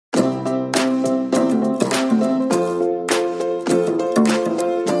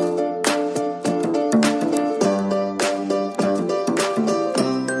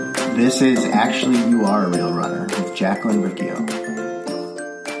This is Actually You Are a Real Runner with Jacqueline Riccio.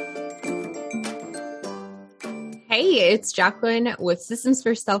 Hey, it's Jacqueline with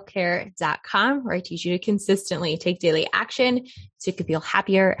systemsforselfcare.com, where I teach you to consistently take daily action so you can feel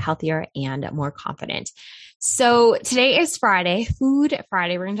happier, healthier, and more confident. So today is Friday, Food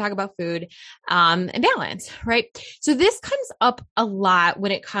Friday. We're going to talk about food and balance, right? So this comes up a lot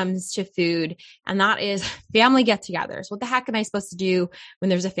when it comes to food, and that is family get-togethers. What the heck am I supposed to do when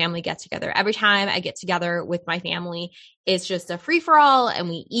there's a family get-together? Every time I get together with my family, it's just a free-for-all and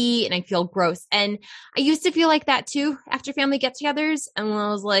we eat and I feel gross. And I used to feel like that too after family get-togethers. And I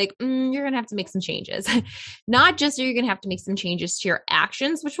was like, you're going to have to make some changes. Not just are you going to have to make some changes to your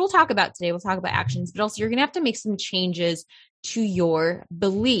actions, which we'll talk about today. We'll talk about actions, but also you're going to have to make some changes to your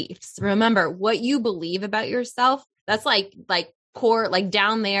beliefs. Remember, what you believe about yourself, that's like core, like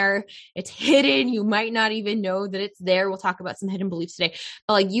down there, it's hidden. You might not even know that it's there. We'll talk about some hidden beliefs today,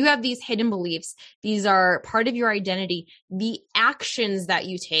 but like you have these hidden beliefs. These are part of your identity. The actions that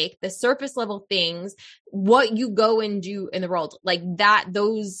you take, the surface level things, what you go and do in the world, like that,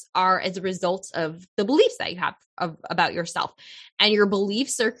 those are as a result of the beliefs that you have about yourself. And your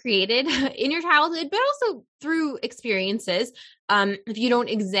beliefs are created in your childhood, but also through experiences. If you don't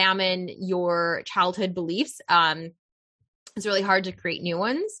examine your childhood beliefs, it's really hard to create new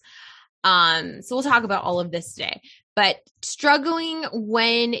ones. So we'll talk about all of this today, but struggling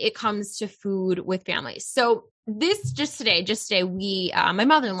when it comes to food with families. So this just today, we, my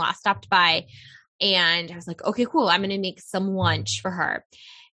mother-in-law stopped by and I was like, okay, cool. I'm going to make some lunch for her.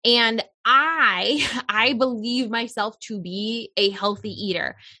 And I believe myself to be a healthy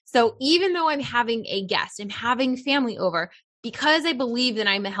eater. So even though I'm having a guest, I'm having family over, because I believe that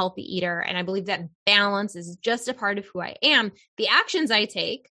I'm a healthy eater and I believe that balance is just a part of who I am, the actions I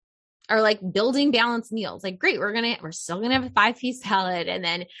take are like building balanced meals. Like, great, we're still going to have a 5-piece salad. And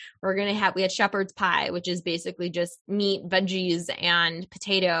then we had shepherd's pie, which is basically just meat, veggies, and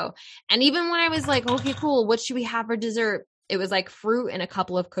potato. And even when I was like, okay, cool, what should we have for dessert? It was like fruit and a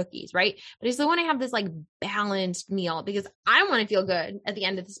couple of cookies, right? But I still want to have this like balanced meal because I want to feel good at the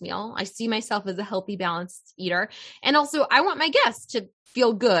end of this meal. I see myself as a healthy, balanced eater. And also I want my guests to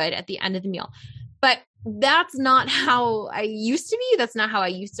feel good at the end of the meal. But that's not how I used to be. That's not how I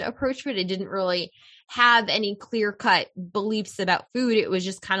used to approach food. I didn't really have any clear-cut beliefs about food. It was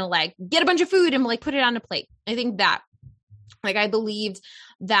just kind of like, get a bunch of food and like put it on a plate. I think that I believed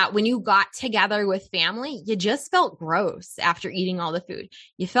that when you got together with family, you just felt gross after eating all the food.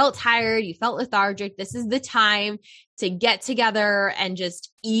 You felt tired. You felt lethargic. This is the time to get together and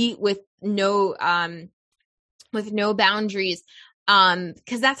just eat with no boundaries. Cause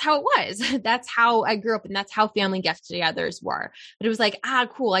that's how it was. That's how I grew up and that's how family get-togethers were. But it was like,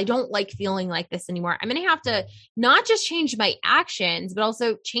 cool. I don't like feeling like this anymore. I'm going to have to not just change my actions, but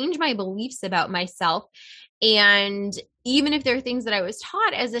also change my beliefs about myself. And even if there are things that I was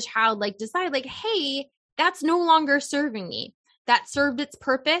taught as a child, like decide like, hey, that's no longer serving me. That served its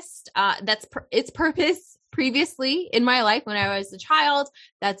purpose. Its purpose previously in my life when I was a child.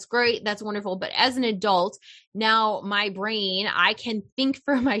 That's great. That's wonderful. But as an adult, now my brain, I can think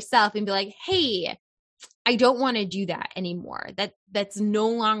for myself and be like, hey, I don't want to do that anymore. That's no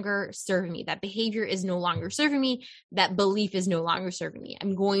longer serving me. That behavior is no longer serving me. That belief is no longer serving me.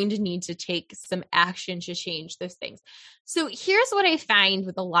 I'm going to need to take some action to change those things. So here's what I find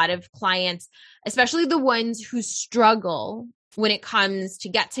with a lot of clients, especially the ones who struggle when it comes to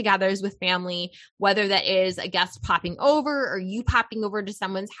get-togethers with family, whether that is a guest popping over or you popping over to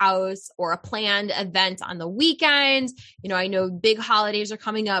someone's house or a planned event on the weekend. You know, I know big holidays are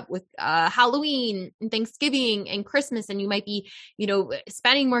coming up with Halloween and Thanksgiving and Christmas, and you might be,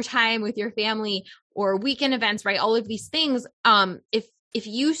 spending more time with your family or weekend events, right? All of these things. If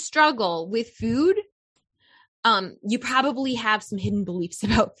you struggle with food, you probably have some hidden beliefs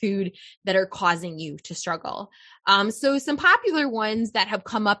about food that are causing you to struggle. So some popular ones that have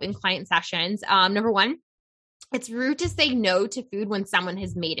come up in client sessions. Number one, it's rude to say no to food when someone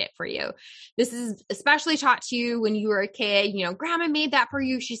has made it for you. This is especially taught to you when you were a kid. Grandma made that for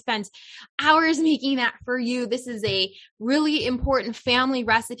you. She spent hours making that for you. This is a really important family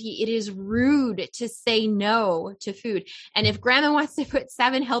recipe. It is rude to say no to food. And if grandma wants to put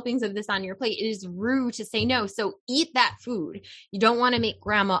 7 helpings of this on your plate, it is rude to say no. So eat that food. You don't want to make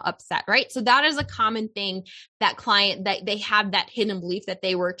grandma upset, right? So that is a common thing that client that they have that hidden belief that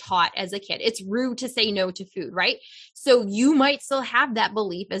they were taught as a kid. It's rude to say no to food, right? So you might still have that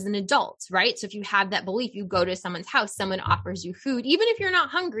belief as an adult, right? So if you have that belief, you go to someone's house, someone offers you food, even if you're not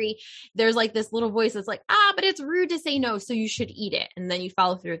hungry, there's like this little voice that's like, but it's rude to say no, so you should eat it. And then you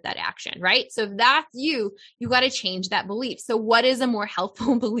follow through with that action, right? So if that's you got to change that belief. So what is a more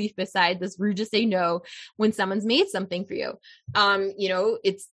helpful belief besides this rude to say no when someone's made something for you?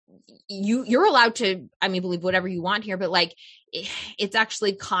 It's you're allowed to, believe whatever you want here, but like, it's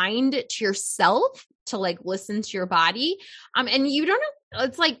actually kind to yourself to like listen to your body. And you don't know,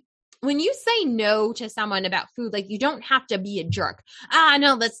 it's like, when you say no to someone about food, like you don't have to be a jerk.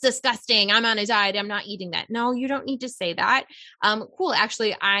 No, that's disgusting. I'm on a diet. I'm not eating that. No, you don't need to say that. Cool.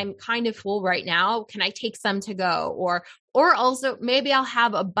 Actually, I'm kind of full right now. Can I take some to go? Or also maybe I'll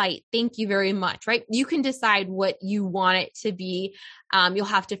have a bite. Thank you very much. Right. You can decide what you want it to be. You'll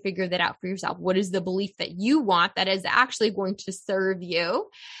have to figure that out for yourself. What is the belief that you want that is actually going to serve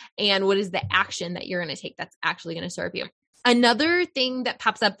you? And what is the action that you're going to take that's actually going to serve you? Another thing that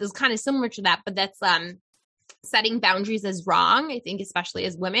pops up is kind of similar to that, but that's setting boundaries is wrong. I think especially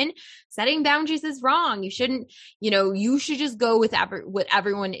as women, setting boundaries is wrong. You shouldn't, you should just go with what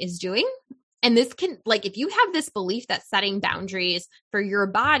everyone is doing. And this can, like, if you have this belief that setting boundaries for your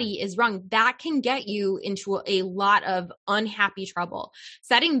body is wrong, that can get you into a lot of unhappy trouble.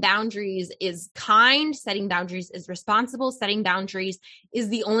 Setting boundaries is kind. Setting boundaries is responsible. Setting boundaries is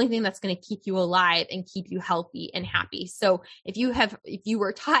the only thing that's going to keep you alive and keep you healthy and happy. So if you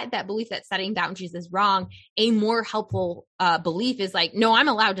were taught that belief that setting boundaries is wrong, a more helpful belief is like, no, I'm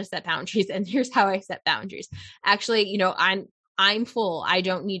allowed to set boundaries. And here's how I set boundaries. Actually, I'm full. I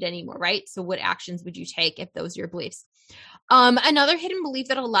don't need any more, right? So what actions would you take if those are your beliefs? Another hidden belief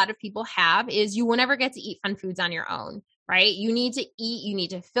that a lot of people have is you will never get to eat fun foods on your own, right? You need to eat, you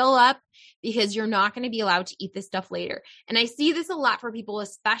need to fill up because you're not going to be allowed to eat this stuff later. And I see this a lot for people,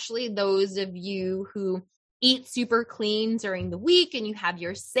 especially those of you who eat super clean during the week and you have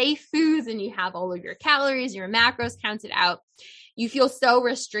your safe foods and you have all of your calories, your macros counted out. You feel so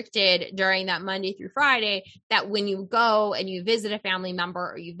restricted during that Monday through Friday that when you go and you visit a family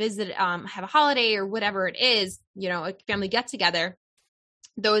member or you visit, have a holiday or whatever it is, a family get together,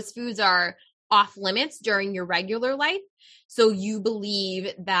 those foods are off limits during your regular life. So you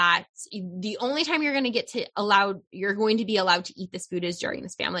believe that the only time you're going to be allowed to eat this food is during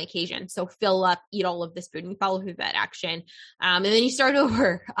this family occasion. So fill up, eat all of this food and follow through that action. And then you start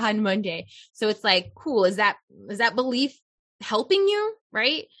over on Monday. So it's like, cool. Is that belief helping you,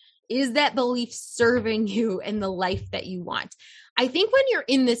 right? Is that belief serving you in the life that you want? I think when you're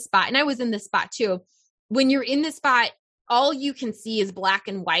in this spot, and I was in this spot too, when you're in this spot, all you can see is black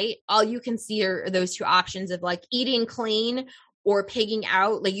and white. All you can see are those two options of like eating clean or pigging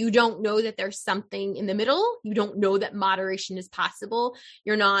out. Like you don't know that there's something in the middle. You don't know that moderation is possible.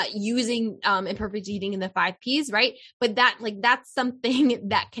 You're not using imperfect eating in the 5 Ps, right? But that's something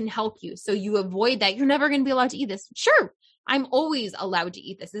that can help you. So you avoid that. You're never going to be allowed to eat this. Sure. I'm always allowed to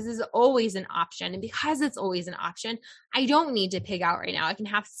eat this. This is always an option. And because it's always an option, I don't need to pig out right now. I can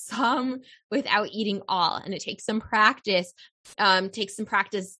have some without eating all. And it takes some practice,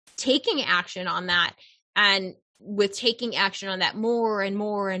 taking action on that. And with taking action on that more and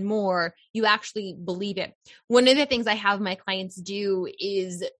more and more, you actually believe it. One of the things I have my clients do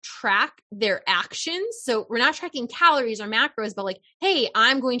is track their actions. So we're not tracking calories or macros, but like, hey,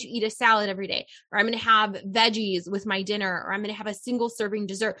 I'm going to eat a salad every day, or I'm going to have veggies with my dinner, or I'm going to have a single serving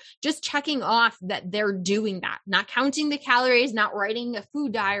dessert. Just checking off that they're doing that, not counting the calories, not writing a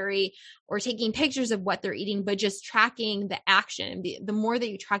food diary or taking pictures of what they're eating, but just tracking the action. The more that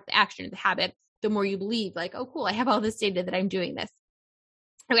you track the action of the habit, the more you believe like, oh, cool, I have all this data that I'm doing this.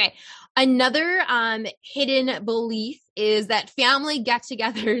 Okay. Another hidden belief is that family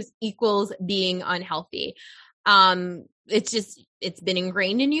get-togethers equals being unhealthy. It's been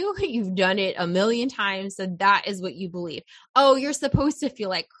ingrained in you. You've done it a million times. So that is what you believe. Oh, you're supposed to feel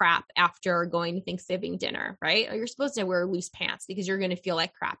like crap after going to Thanksgiving dinner, right? Or you're supposed to wear loose pants because you're going to feel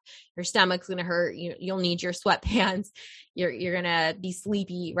like crap. Your stomach's going to hurt. You'll need your sweatpants. You're going to be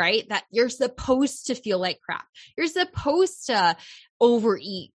sleepy, right? That you're supposed to feel like crap. You're supposed to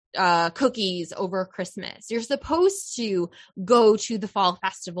overeat cookies over Christmas. You're supposed to go to the fall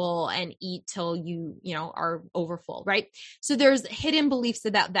festival and eat till you are overfull, right? So there's hidden beliefs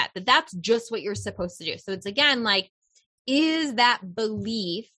about that's just what you're supposed to do. So it's again, like, is that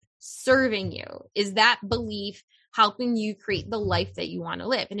belief serving you? Is that belief helping you create the life that you want to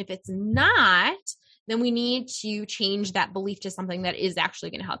live? And if it's not, then we need to change that belief to something that is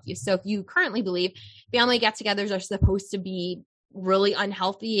actually going to help you. So if you currently believe family get-togethers are supposed to be really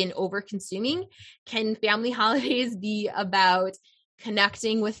unhealthy and over consuming? Can family holidays be about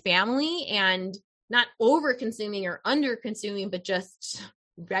connecting with family and not over consuming or under consuming, but just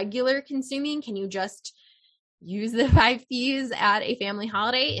regular consuming? Can you just use the 5 Ps at a family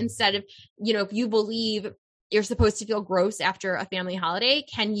holiday instead of, if you believe you're supposed to feel gross after a family holiday,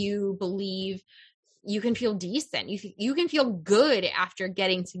 can you believe you can feel decent? You can feel good after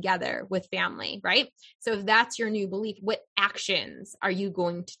getting together with family, right? So if that's your new belief, what actions are you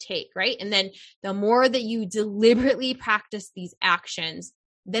going to take, right? And then the more that you deliberately practice these actions,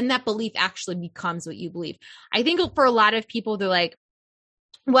 then that belief actually becomes what you believe. I think for a lot of people, they're like,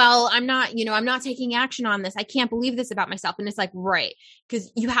 well, I'm not taking action on this. I can't believe this about myself. And it's like, right,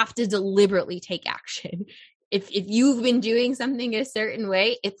 because you have to deliberately take action. If you've been doing something a certain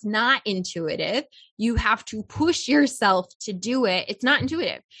way, it's not intuitive. You have to push yourself to do it. It's not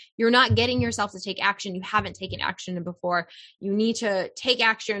intuitive. You're not getting yourself to take action. You haven't taken action before. You need to take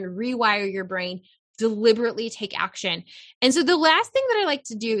action, rewire your brain, deliberately take action. And so the last thing that I like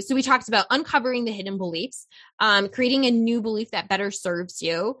to do, so we talked about uncovering the hidden beliefs, creating a new belief that better serves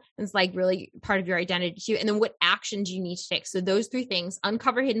you. It's like really part of your identity too. And then what actions you need to take. So those 3 things: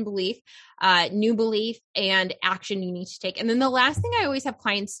 uncover hidden belief, new belief, and action you need to take. And then the last thing I always have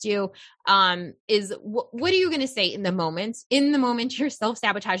clients do is what are you going to say in the moment? In the moment, your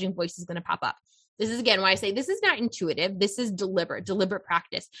self-sabotaging voice is going to pop up. This is again why I say this is not intuitive. This is deliberate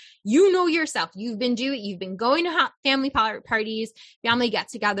practice. You know yourself. You've been going to family parties, family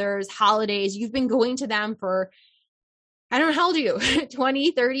get-togethers, holidays. You've been going to them for, I don't know, how old are you?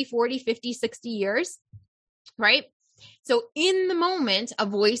 20, 30, 40, 50, 60 years, right? So in the moment, a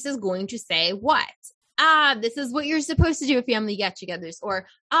voice is going to say what? This is what you're supposed to do at family get-togethers, or,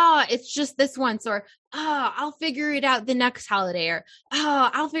 it's just this once, or, I'll figure it out the next holiday, or,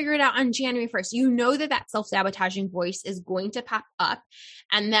 I'll figure it out on January 1st. You know that self-sabotaging voice is going to pop up.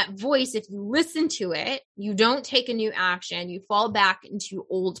 And that voice, if you listen to it, you don't take a new action, you fall back into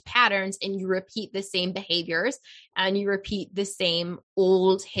old patterns and you repeat the same behaviors and you repeat the same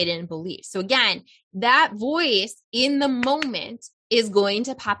old hidden beliefs. So again, that voice in the moment is going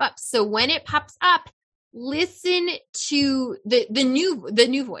to pop up. So when it pops up, listen to the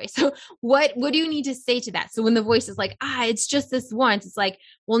new voice. So what do you need to say to that? So when the voice is like, it's just this once, it's like,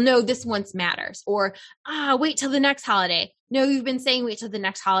 well, no, this once matters. Or, wait till the next holiday. No, you've been saying wait till the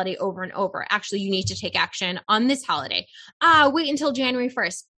next holiday over and over. Actually, you need to take action on this holiday. Wait until January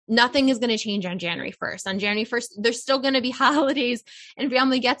 1st. Nothing is going to change on January 1st. On January 1st, there's still going to be holidays and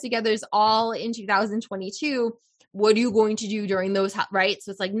family get-togethers all in 2022. What are you going to do during those, right?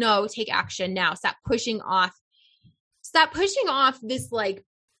 So it's like, no, take action now. Stop pushing off this like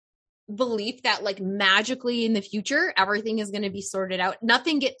belief that like magically in the future, everything is going to be sorted out.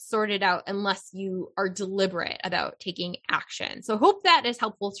 Nothing gets sorted out unless you are deliberate about taking action. So hope that is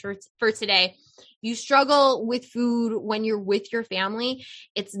helpful for today. You struggle with food when you're with your family.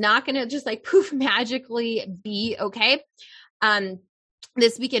 It's not going to just like poof magically be okay.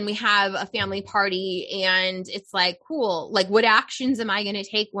 This weekend we have a family party and it's like, cool. Like what actions am I going to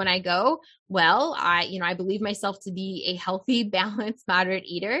take when I go? Well, I believe myself to be a healthy, balanced, moderate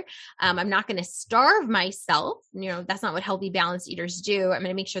eater. I'm not going to starve myself. That's not what healthy, balanced eaters do. I'm going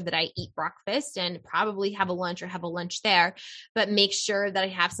to make sure that I eat breakfast and probably have a lunch there, but make sure that I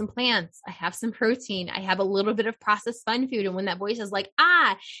have some plants. I have some protein. I have a little bit of processed fun food. And when that voice is like,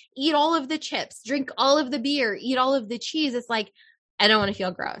 eat all of the chips, drink all of the beer, eat all of the cheese, it's like, I don't want to feel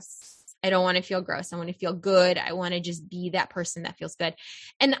gross. I don't want to feel gross. I want to feel good. I want to just be that person that feels good.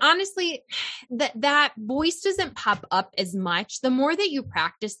 And honestly, that voice doesn't pop up as much. The more that you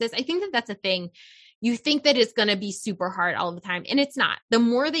practice this, I think that's a thing. You think that it's going to be super hard all the time, and it's not. The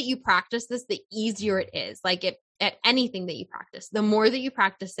more that you practice this, the easier it is. Like at anything that you practice, the more that you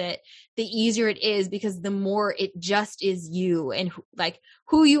practice it, the easier it is, because the more it just is you and like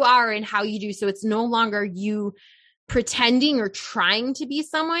who you are and how you do. So it's no longer you pretending or trying to be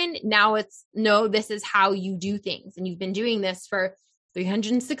someone. Now it's, no, this is how you do things. And you've been doing this for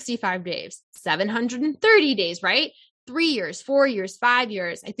 365 days, 730 days, right? 3 years, 4 years, 5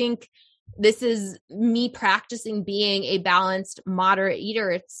 years. I think this is me practicing being a balanced, moderate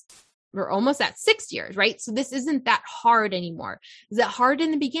eater. We're almost at 6 years, right? So this isn't that hard anymore. Is it hard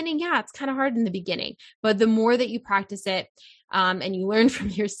in the beginning? Yeah, it's kind of hard in the beginning, but the more that you practice it, and you learn from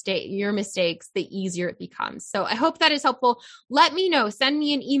your mistakes, the easier it becomes. So I hope that is helpful. Let me know. Send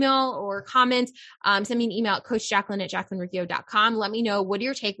me an email or comment. Send me an email at coachjacqueline@jacquelinericcio.com. Let me know, what are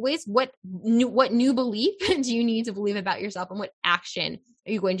your takeaways? What new belief do you need to believe about yourself, and what action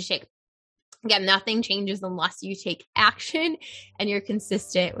are you going to take? Again, nothing changes unless you take action and you're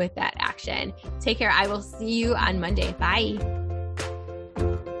consistent with that action. Take care. I will see you on Monday. Bye.